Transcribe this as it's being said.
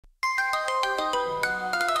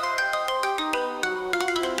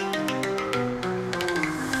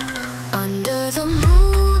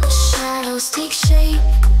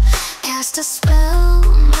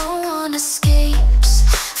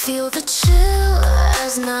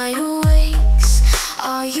as night awakes.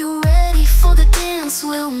 Are you ready for the dance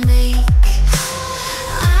we'll make?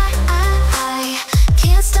 I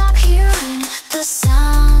can't stop hearing the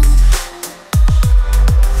sound.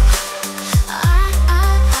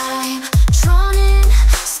 I'm drawn in,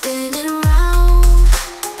 spinning around.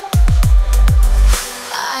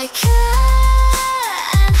 I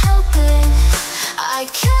can't help it, I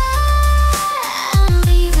can't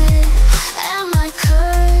leave it. Am I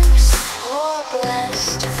cursed or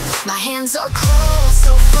blessed? My hands are closed,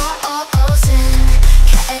 so frozen.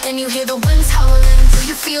 And you hear the winds howling. Do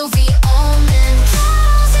you feel the omen?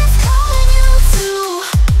 Clouds is calling you to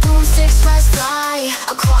broomsticks rise fly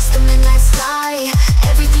across the midnight sky.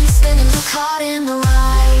 Everything's spinning, look caught in the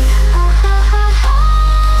light.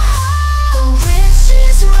 The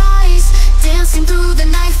witches rise, dancing through the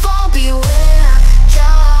nightfall. Beware,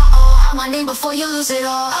 call my name before you lose it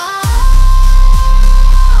all.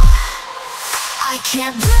 I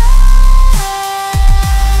can't breathe,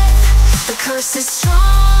 the curse is strong.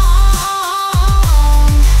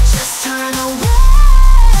 Just turn away,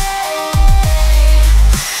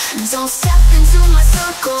 don't step into my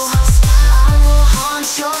circle. I will haunt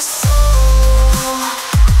your soul.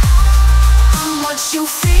 I'm what you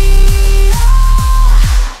feel.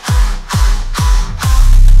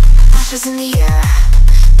 Ashes in the air,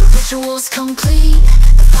 the ritual's complete.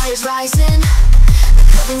 The fire's rising, the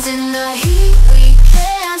coven's in the heat. We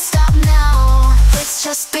can't stop now, it's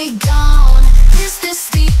just begun. Is this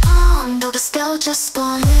the end, or the spell just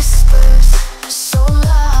spun? Whispers so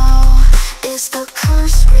loud, is the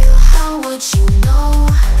curse real? How would you know?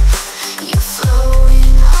 You're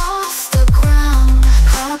floating off the ground,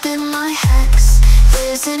 caught up in my hex.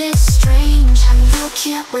 Isn't it strange how you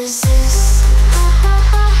can't resist?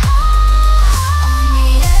 On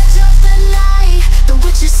the edge of the night, the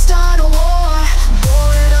witches start a war.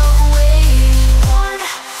 Bored away, bored,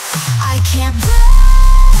 I can't breathe.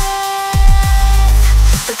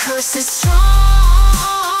 The curse is strong.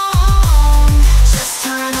 Just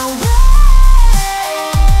turn away,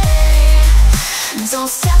 don't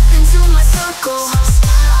step into my circle.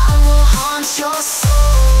 I will haunt your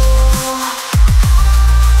soul.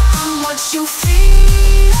 I'm what you feel.